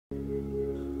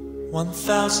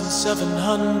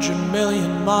1,700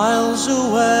 million miles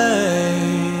away.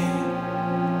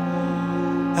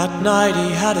 At night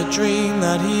he had a dream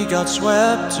that he got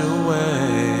swept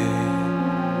away.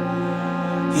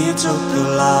 He took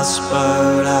the last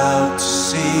boat out to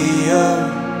sea,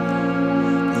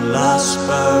 the last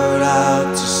boat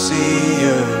out to sea.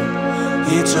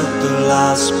 He took the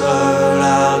last boat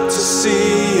out to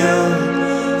sea,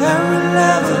 and we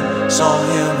never saw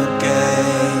him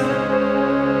again.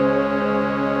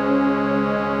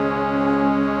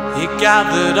 He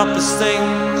gathered up his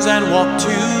things and walked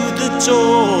to the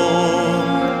door.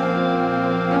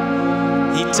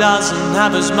 He doesn't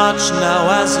have as much now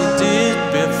as he did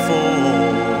before.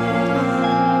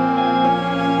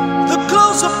 The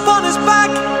clothes upon his back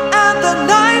and the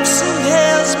knives in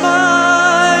his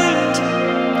mind.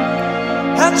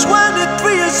 At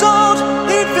 23 years old,